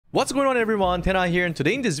What's going on, everyone? Tenha here, and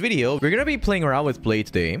today in this video we're gonna be playing around with Blade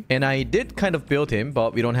today. And I did kind of build him,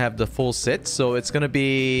 but we don't have the full set, so it's gonna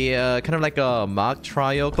be kind of like a mock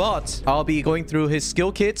trial. But I'll be going through his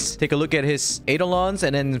skill kits, take a look at his Eidolons,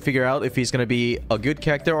 and then figure out if he's gonna be a good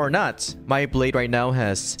character or not. My Blade right now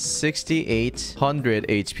has 6,800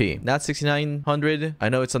 HP, not 6,900. I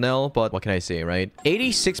know it's an L, but what can I say, right?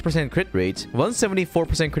 86% crit rate,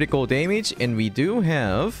 174% critical damage, and we do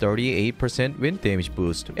have 38% wind damage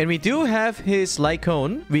boost. And we do have his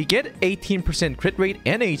Lightcone. We get 18% crit rate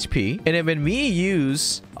and HP. And then when we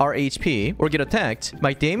use our HP or get attacked,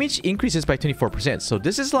 my damage increases by 24%. So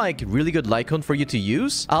this is like really good Lightcone for you to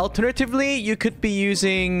use. Alternatively, you could be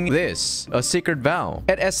using this, a Sacred Vow.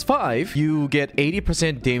 At S5, you get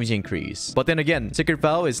 80% damage increase. But then again, Sacred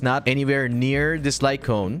Vow is not anywhere near this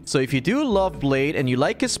Lightcone. So if you do love Blade and you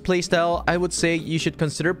like his playstyle, I would say you should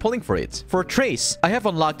consider pulling for it. For Trace, I have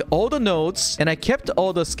unlocked all the nodes and I kept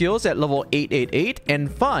all the skills at level 888 and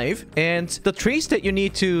 5. And the trace that you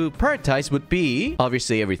need to prioritize would be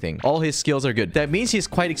obviously everything. All his skills are good. That means he's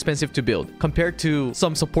quite expensive to build compared to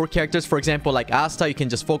some support characters. For example, like Asta, you can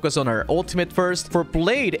just focus on her ultimate first. For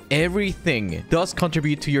Blade, everything does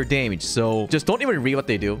contribute to your damage, so just don't even read what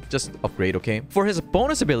they do, just upgrade. Okay, for his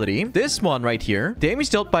bonus ability, this one right here, damage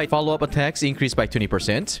dealt by follow-up attacks increased by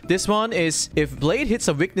 20%. This one is if Blade hits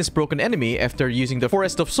a weakness broken enemy after using the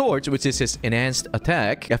Forest of Swords, which is his enhanced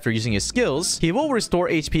attack. After using his skills, he will restore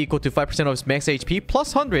HP equal to 5% of his max HP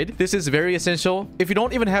plus 100. This is very essential. If you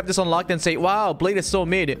don't even have this unlocked and say, wow, Blade is so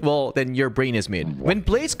mid, well, then your brain is mid. When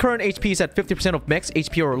Blade's current HP is at 50% of max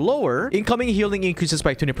HP or lower, incoming healing increases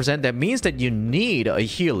by 20%. That means that you need a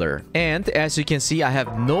healer. And as you can see, I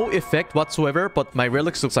have no effect whatsoever, but my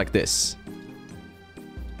relics looks like this.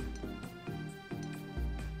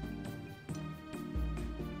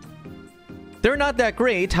 They're not that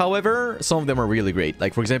great. However, some of them are really great.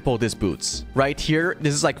 Like, for example, this boots. Right here,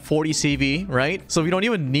 this is like 40 CV, right? So we don't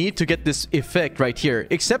even need to get this effect right here.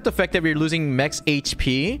 Except the fact that we're losing max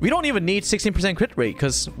HP. We don't even need 16% crit rate,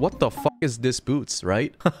 because what the fuck is this boots,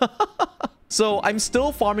 right? So I'm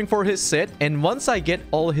still farming for his set, and once I get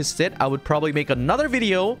all his set, I would probably make another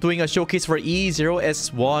video doing a showcase for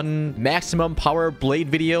E0S1 maximum power Blade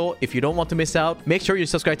video. If you don't want to miss out, make sure you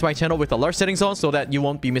subscribe to my channel with the large settings on so that you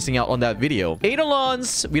won't be missing out on that video.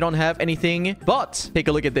 Eidolons, we don't have anything, but take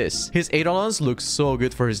a look at this. His Eidolons looks so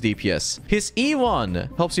good for his DPS. His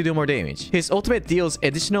E1 helps you do more damage. His ultimate deals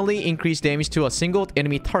additionally increased damage to a single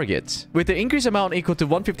enemy target, with the increased amount equal to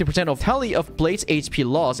 150% of tally of Blade's HP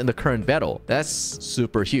loss in the current battle. That's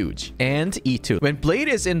super huge. And E2. When Blade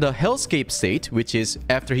is in the Hellscape state, which is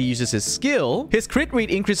after he uses his skill, his crit rate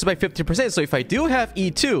increases by 50%. So if I do have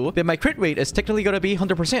E2, then my crit rate is technically going to be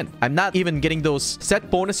 100%. I'm not even getting those set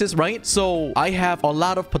bonuses, right? So I have a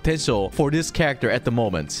lot of potential for this character at the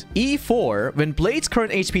moment. E4, when Blade's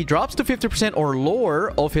current HP drops to 50% or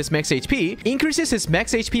lower of his max HP, increases his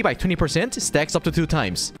max HP by 20%, stacks up to 2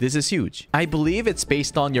 times. This is huge. I believe it's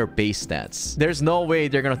based on your base stats. There's no way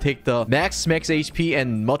they're going to take the max HP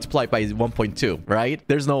and multiply by 1.2, right?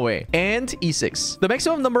 There's no way. And E6. The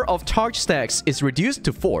maximum number of charge stacks is reduced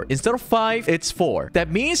to 4. Instead of 5, it's 4. That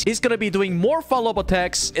means he's gonna be doing more follow-up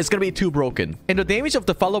attacks. It's gonna be too broken. And the damage of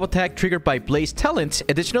the follow-up attack triggered by Blade's talent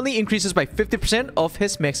additionally increases by 50% of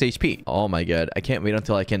his max HP. Oh my god. I can't wait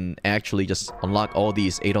until I can actually just unlock all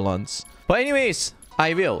these Eidolons. But anyways,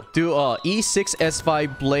 I will do a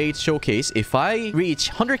E6S5 Blade showcase if I reach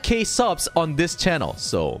 100k subs on this channel.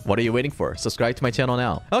 So what are you waiting for? Subscribe to my channel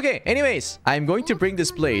now. Okay, anyways, I'm going to bring this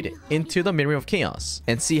Blade into the Memory of Chaos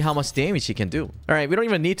and see how much damage he can do. All right, we don't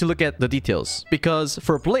even need to look at the details, because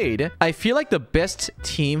for Blade, I feel like the best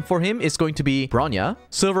team for him is going to be Bronya,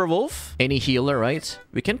 Silver Wolf, any healer, right?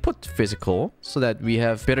 We can put physical so that we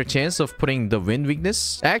have better chance of putting the wind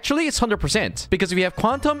weakness. Actually, it's 100% because we have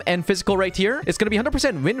quantum and physical right here. It's going to be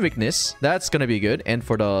 100% wind weakness. That's gonna be good. And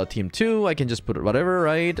for the team 2, I can just put whatever,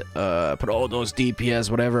 right? Put all those DPS,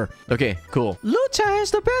 whatever. Okay, cool. Lucha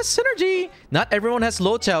has the best synergy. Not everyone has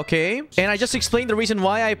Lucha, okay? And I just explained the reason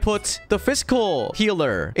why I put the physical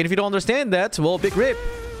healer. And if you don't understand that, well, big rip.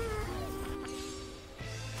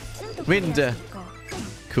 Wind.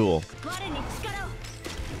 Cool.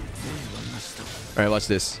 Alright, watch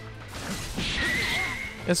this.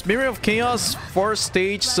 It's Memory of Chaos 4th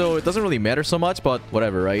stage, so it doesn't really matter so much, but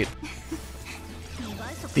whatever, right?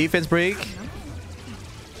 Defense break.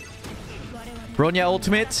 Bronya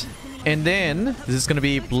ultimate. And then this is gonna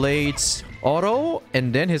be Blade's auto,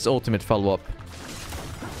 and then his ultimate follow-up.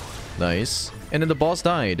 Nice. And then the boss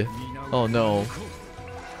died. Oh no.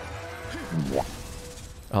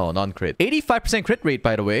 Oh, non-crit. 85% crit rate,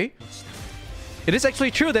 by the way. It is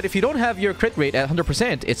actually true that if you don't have your crit rate at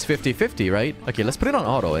 100%, it's 50-50, right? Okay, let's put it on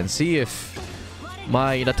auto and see if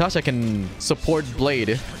my Natasha can support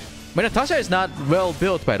Blade. My Natasha is not well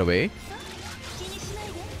built, by the way.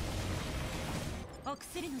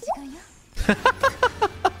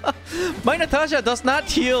 My Natasha does not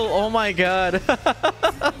heal. Oh my god.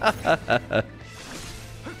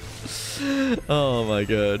 Oh my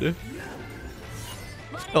god.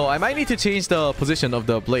 Oh, I might need to change the position of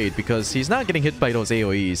the Blade because he's not getting hit by those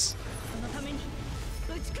AoEs.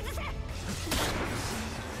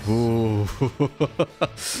 Ooh.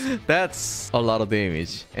 That's a lot of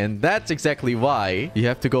damage. And that's exactly why you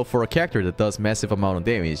have to go for a character that does massive amount of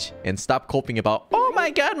damage. And stop coping about, oh my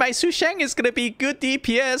god, my Su Shang is gonna be good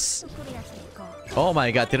DPS. Oh my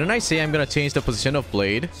god, didn't I say I'm gonna change the position of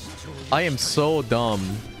Blade? I am so dumb.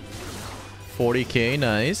 40k,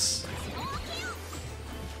 nice.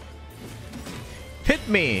 Hit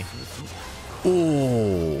me!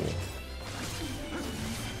 Ooh.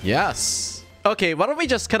 Yes. Okay, why don't we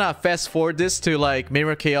just kind of fast forward this to like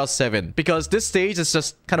Mirror Chaos 7? Because this stage is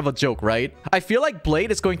just kind of a joke, right? I feel like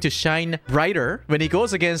Blade is going to shine brighter when he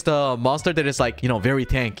goes against a monster that is like, you know, very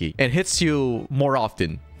tanky and hits you more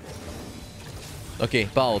often. Okay,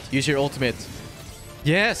 Bald, use your ultimate.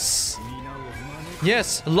 Yes!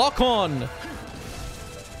 Yes! Lock on!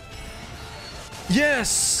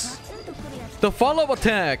 Yes! The follow-up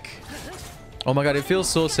attack! Oh my god, it feels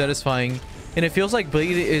so satisfying. And it feels like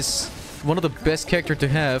Blade is one of the best characters to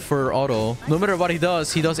have for auto. No matter what he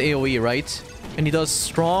does AoE, right? And he does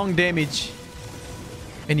strong damage.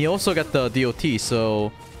 And he also got the DOT,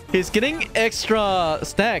 so he's getting extra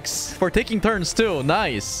stacks for taking turns too.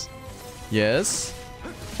 Nice. Yes.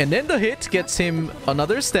 And then the hit gets him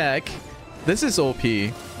another stack. This is OP.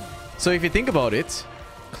 So if you think about it,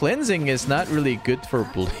 cleansing is not really good for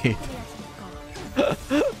Blade.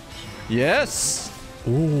 Yes.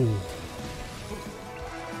 Ooh.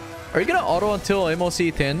 Are you gonna auto until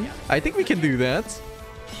MOC 10? I think we can do that.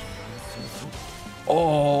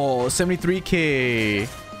 Oh, 73k.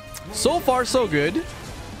 So far, so good.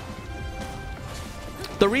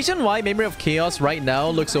 The reason why Memory of Chaos right now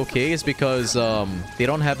looks okay is because they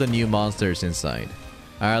don't have the new monsters inside.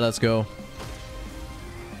 Alright, let's go.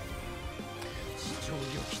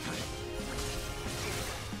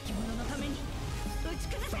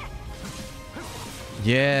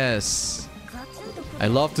 Yes. I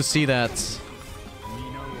love to see that.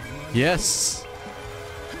 Yes.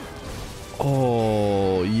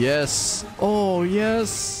 Oh, yes. Oh,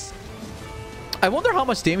 yes. I wonder how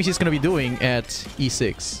much damage he's going to be doing at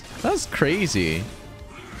E6. That's crazy.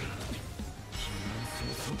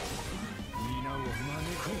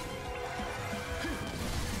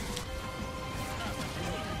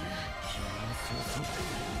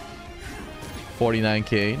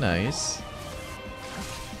 $49k, nice.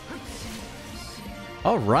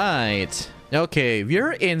 All right. Okay,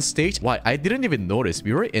 we're in stage... What? I didn't even notice.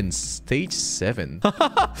 We were in stage 7.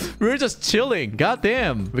 We were just chilling. God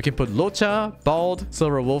damn. We can put Locha, Bald,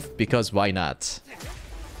 Silver Wolf, because why not?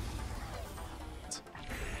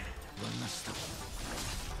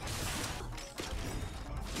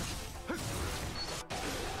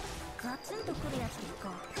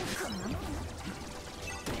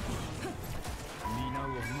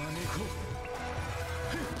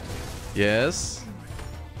 Yes.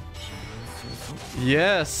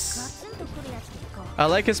 Yes. I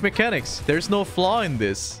like his mechanics. There's no flaw in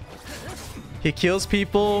this. He kills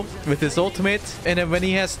people with his ultimate, and then when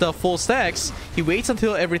he has the full stacks, he waits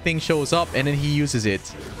until everything shows up and then he uses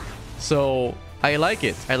it. So, I like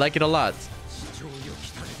it. I like it a lot.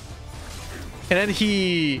 And then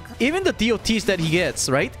he... Even the DOTs that he gets,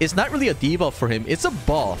 right? It's not really a debuff for him. It's a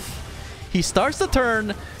buff. He starts the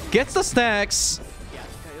turn, gets the stacks.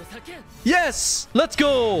 Yes! Let's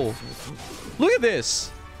go! Look at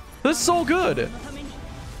this. This is so good.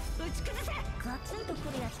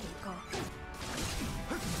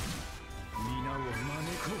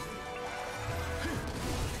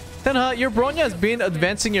 Tenha, your Bronya has been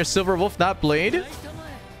advancing your Silver Wolf, not Blade?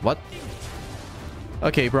 What?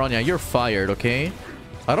 Okay, Bronya, you're fired, okay?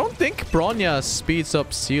 I don't think Bronya speeds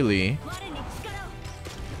up Sealy.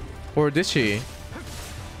 Or did she?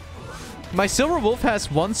 My Silver Wolf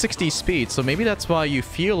has 160 speed, so maybe that's why you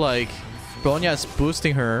feel like Bronya is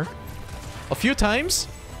boosting her a few times.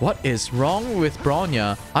 What is wrong with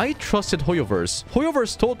Bronya? I trusted Hoyoverse.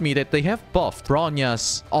 Hoyoverse told me that they have buffed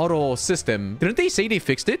Bronya's auto system. Didn't they say they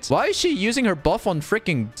fixed it? Why is she using her buff on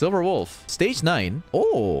freaking Silver Wolf? Stage 9.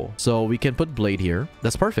 Oh, so we can put Blade here.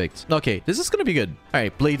 That's perfect. Okay, this is gonna be good. All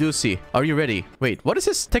right, Blade Lucy, are you ready? Wait, what is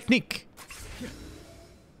his technique?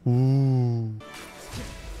 Ooh.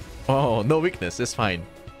 Oh, no weakness. It's fine.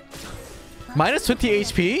 Minus 20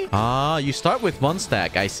 HP? Ah, you start with 1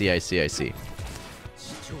 stack. I see, I see, I see.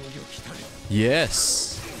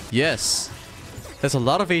 Yes. Yes. There's a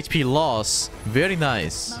lot of HP loss. Very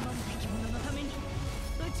nice.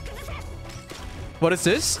 What is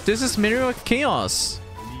this? This is Mirror of Chaos.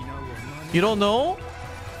 You don't know?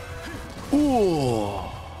 Ooh.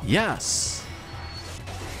 Yes.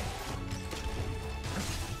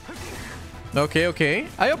 Okay, okay.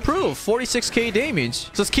 I approve. 46k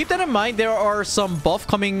damage. Just keep that in mind. There are some buff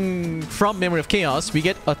coming from Memory of Chaos. We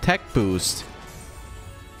get attack boost.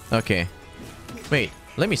 Okay. Wait.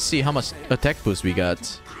 Let me see how much attack boost we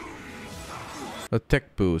got.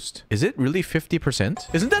 Attack boost. Is it really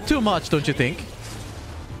 50%? Isn't that too much, don't you think?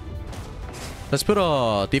 Let's put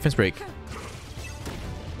a defense break.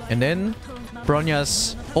 And then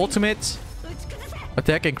Bronya's ultimate.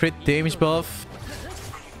 Attack and crit damage buff.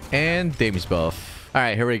 And damage buff.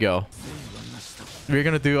 Alright, here we go. We're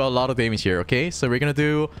gonna do a lot of damage here, okay? So we're gonna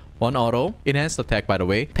do 1 auto. Enhanced attack, by the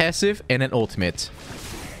way. Passive and an ultimate.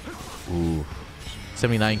 Ooh.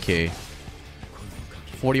 79k.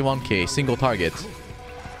 41k. Single target.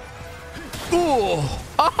 Ooh!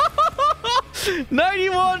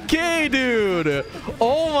 91k, dude!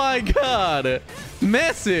 Oh my god!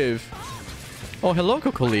 Massive! Oh, hello,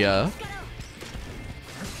 Kokolia.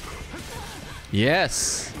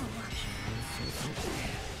 Yes!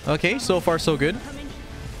 Okay, so far so good.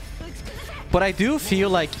 But I do feel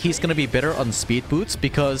like he's gonna be better on speed boots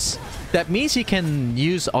because that means he can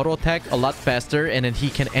use auto attack a lot faster and then he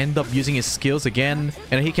can end up using his skills again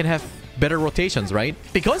and he can have better rotations, right?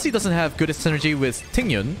 Because he doesn't have good synergy with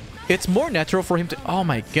Tenha, it's more natural for him to... Oh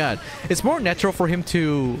my god. It's more natural for him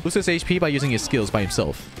to boost his HP by using his skills by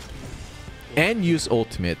himself. And use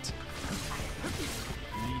ultimate.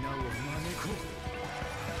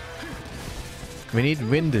 We need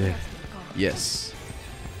wind. Yes.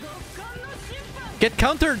 Get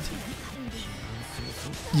countered!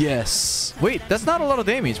 Yes. Wait, that's not a lot of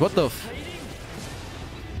damage. What the f...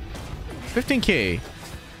 15k.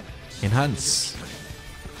 Enhance.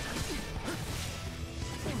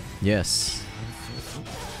 Yes.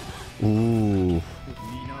 Ooh.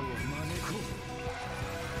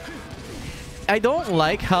 I don't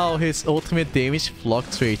like how his ultimate damage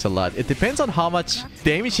fluctuates a lot. It depends on how much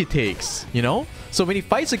damage he takes, you know? So when he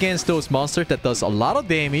fights against those monsters that does a lot of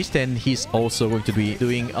damage, then he's also going to be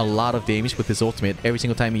doing a lot of damage with his ultimate every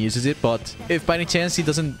single time he uses it. But if by any chance he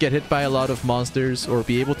doesn't get hit by a lot of monsters or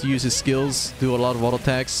be able to use his skills, do a lot of auto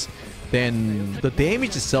attacks, then the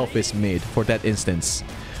damage itself is made for that instance.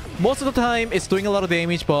 Most of the time, it's doing a lot of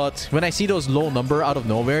damage, but when I see those low number out of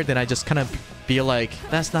nowhere, then I just kind of feel like,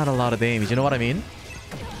 that's not a lot of damage, you know what I mean?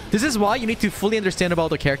 This is why you need to fully understand about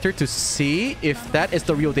the character to see if that is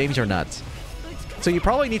the real damage or not. So you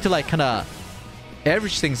probably need to like kind of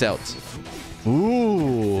average things out.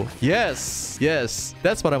 Ooh, yes, yes,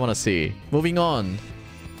 that's what I want to see. Moving on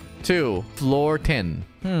to floor 10.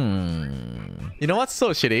 You know what's so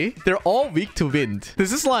shitty? They're all weak to wind.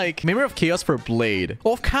 This is like Memory of Chaos for Blade.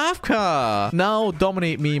 Oh, Kafka! Now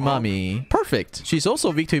dominate me, mommy. Perfect. She's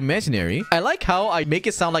also weak to Imaginary. I like how I make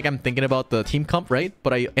it sound like I'm thinking about the team comp, right?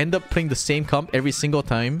 But I end up playing the same comp every single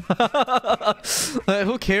time.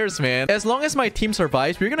 Who cares, man? As long as my team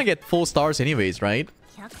survives, we're gonna get full stars anyways, right?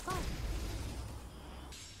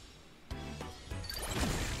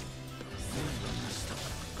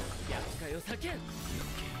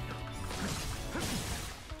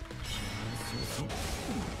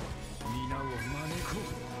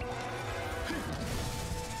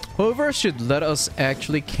 Hoyoverse should let us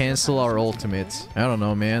actually cancel our ultimates. I don't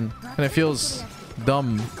know, man. And it feels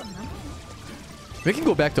dumb. We can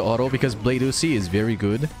go back to auto because Blade Uzi is very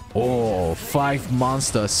good. Oh, 5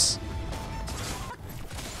 monsters.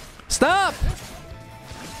 Stop!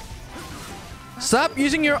 Stop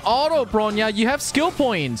using your auto, Bronya. You have skill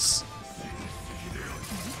points.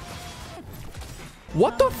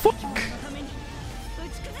 What the fuck?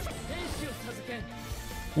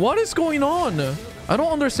 What is going on? I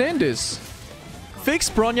don't understand this. Fix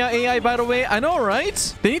Bronya AI, by the way. I know,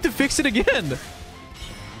 right? They need to fix it again.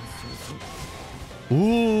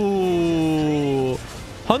 Ooh.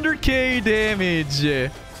 100k damage.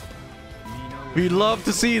 We love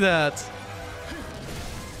to see that.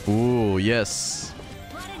 Ooh, yes.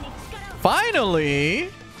 Finally.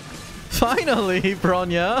 Finally,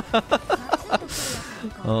 Bronya.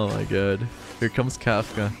 Oh my god. Here comes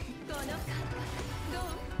Kafka.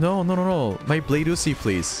 No, no, no, no. My Blade Uzi,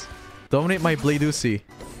 please. Dominate my Blade Uzi.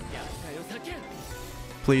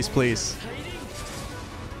 Please, please.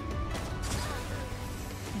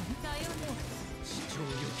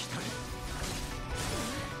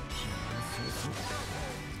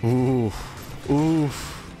 Oof.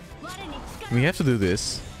 Oof. We have to do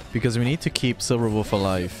this because we need to keep Silver Wolf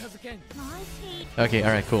alive. Okay,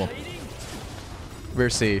 alright, cool. We're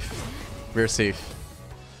safe. We're safe.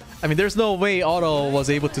 I mean, there's no way Otto was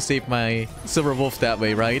able to save my Silver Wolf that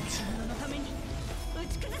way, right?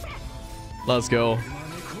 Let's go.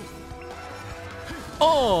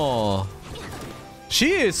 Oh!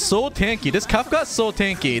 She is so tanky. This Kafka is so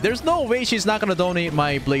tanky. There's no way she's not gonna donate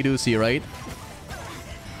my Blade Uzi, right?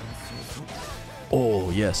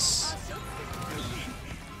 Oh, yes.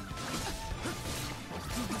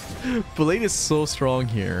 Blade is so strong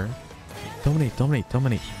here. Dominate, dominate,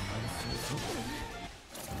 dominate.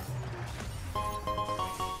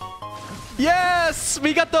 Yes!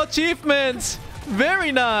 We got the achievement!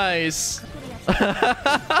 Very nice!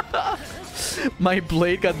 My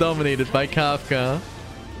Blade got dominated by Kafka.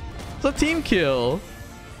 It's a team kill.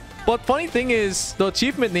 But funny thing is, the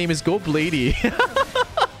achievement name is Go Bladey.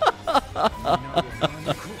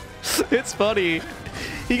 It's funny.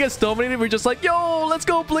 He gets dominated. We're just like, yo, let's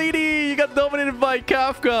go, Bladey. You got dominated by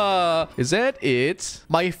Kafka. Is that it?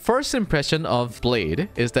 My first impression of Blade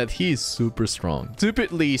is that he's super strong.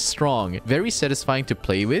 Stupidly strong. Very satisfying to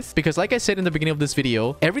play with. Because like I said in the beginning of this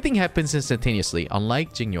video, everything happens instantaneously.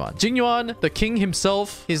 Unlike Jingyuan. Jingyuan, the king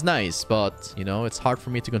himself, is nice. But, you know, it's hard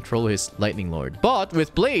for me to control his Lightning Lord. But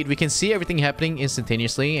with Blade, we can see everything happening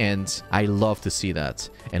instantaneously. And I love to see that.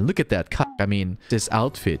 And look at that. I mean, this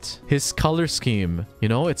outfit. His color scheme. You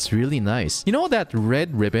know, it's really nice. You know that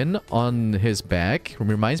red ribbon on his back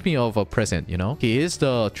reminds me of a present, you know? He is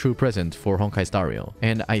the true present for Honkai Star Rail.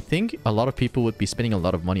 And I think a lot of people would be spending a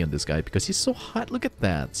lot of money on this guy because he's so hot. Look at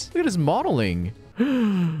that. Look at his modeling.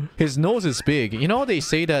 His nose is big. You know, they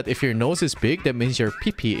say that if your nose is big, that means your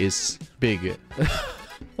pee-pee is big.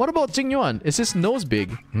 What about Jingyuan? Is his nose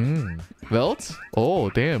big? Belt? Oh,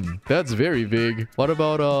 damn. That's very big. What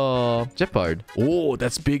about, Jeopard? Oh,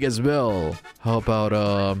 that's big as well. How about,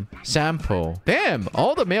 Sampo? Damn,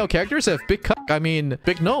 all the male characters have big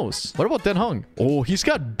big nose. What about Tenha? Oh, he's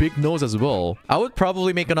got big nose as well. I would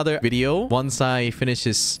probably make another video once I finish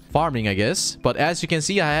his farming, I guess. But as you can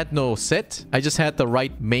see, I had no set. I just had the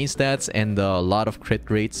right main stats and a lot of crit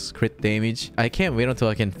rates, crit damage. I can't wait until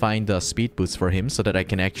I can find the speed boost for him so that I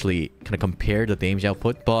can actually kind of compare the damage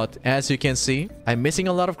output. But as you can see, I'm missing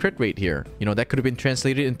a lot of crit rate here. You know, that could have been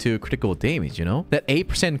translated into critical damage, you know? That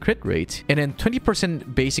 8% crit rate and then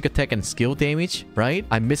 20% basic attack and skill damage, right?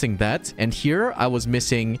 I'm missing that. And here I was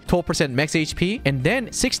missing 12% max HP and then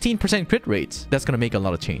 16% crit rate. That's gonna make a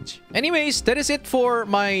lot of change. Anyways, that is it for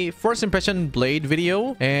my first impression Blade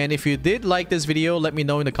video. And if you did like this video, let me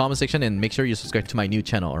know in the comment section and make sure you subscribe to my new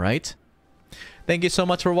channel, alright? Thank you so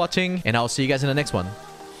much for watching and I'll see you guys in the next one.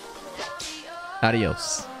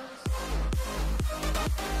 Adios.